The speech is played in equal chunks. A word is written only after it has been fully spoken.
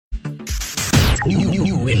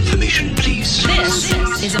New information, please. This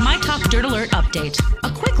is a My Talk Dirt Alert update. A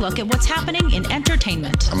quick look at what's happening in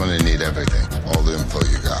entertainment. I'm going to need everything, all the info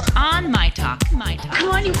you got. On My Talk. My Talk. Come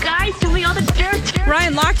on, you guys, give me all the dirt.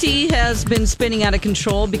 Ryan Lochte has been spinning out of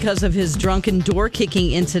control because of his drunken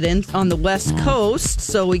door-kicking incident on the West Coast.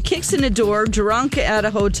 So he kicks in a door, drunk at a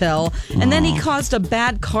hotel, and then he caused a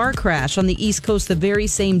bad car crash on the East Coast the very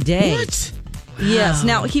same day. What? Yes.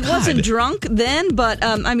 Now, he wasn't God. drunk then, but,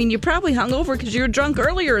 you're probably hungover because you were drunk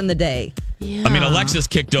earlier in the day. I mean, Alexis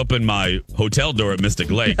kicked open my hotel door at Mystic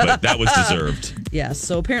Lake, but that was deserved. Yes,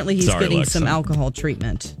 so apparently he's Sorry, getting Alexa. some alcohol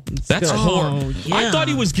treatment. It's That's good. horrible. yeah. I thought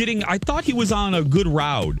he was on a good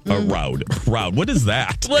route. Route. What is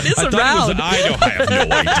that? What is I a thought route? I have no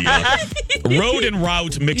idea. Road and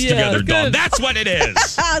route mixed together, good. Dawn. That's what it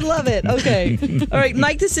is. I love it. Okay. All right.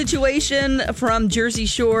 Mike, the Situation from Jersey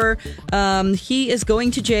Shore. He is going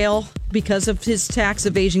to jail because of his tax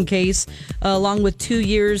evasion case, along with 2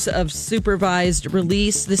 years of supervised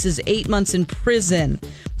release. This is 8 months in prison.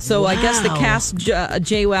 So I guess the cast,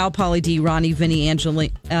 JWoww, Pauly D, Ronnie, Vinny,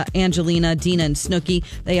 Angelina, Dina, and Snooki,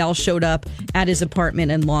 they all showed up at his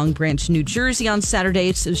apartment in Long Branch, New Jersey on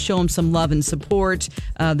Saturday to show him some love and support.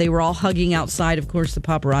 They were all hugging outside. Of course, the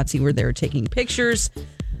paparazzi were there taking pictures.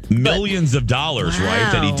 Millions of dollars,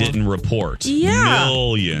 right, that he didn't report. Yeah.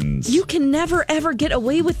 Millions. You can never, ever get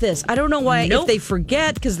away with this. I don't know why, if they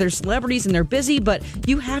forget because they're celebrities and they're busy, but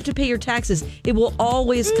you have to pay your taxes. It will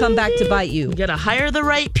always come back to bite you. You gotta hire the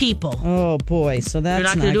right people. Oh, boy. So that's You're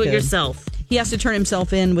not not gonna do good. it yourself. He has to turn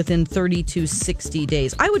himself in within 30 to 60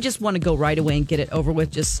 days. I would just want to go right away and get it over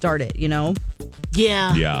with. Just start it, you know?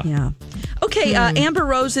 Yeah. Yeah. Okay, Amber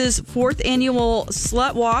Rose's 4th annual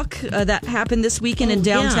SlutWalk that happened this weekend in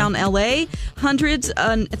downtown LA. Hundreds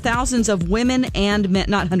and thousands of women and men,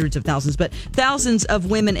 not hundreds of thousands, but thousands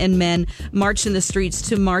of women and men marched in the streets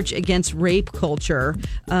to march against rape culture.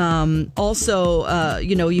 You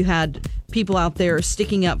had people out there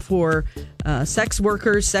sticking up for sex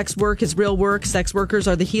workers. Sex work is real work. Sex workers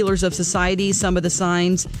are the healers of society. Some of the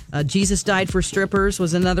signs. Jesus died for strippers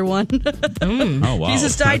was another one. Oh, wow.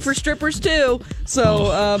 Jesus died for strippers too.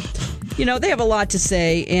 So, they have a lot to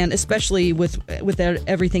say, and especially with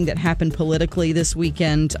everything that happened politically this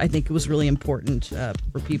weekend, I think it was really important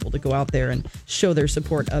for people to go out there and show their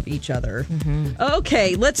support of each other.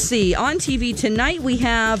 Okay, let's see. On TV tonight, we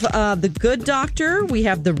have The Good Doctor. We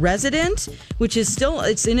have The Resident, which is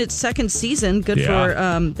it's in its second season. Good for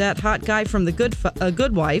that hot guy from The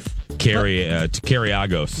Good Wife. Carrie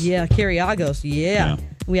Agos. Yeah, Carrie Agos. Yeah.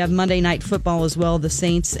 We have Monday Night Football as well, the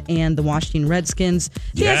Saints and the Washington Redskins.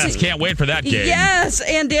 Yes, can't wait for that game. Yes,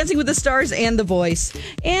 and Dancing with the Stars and The Voice.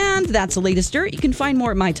 And that's the latest dirt. You can find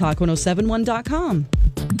more at mytalk1071.com.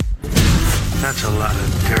 That's a lot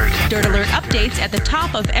of dirt. Dirt Alert updates at the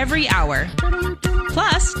top of every hour.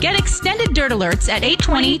 Plus, get extended Dirt Alerts at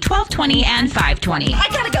 8:20, 12:20, and 5:20. I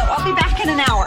gotta go. I'll be back in an hour.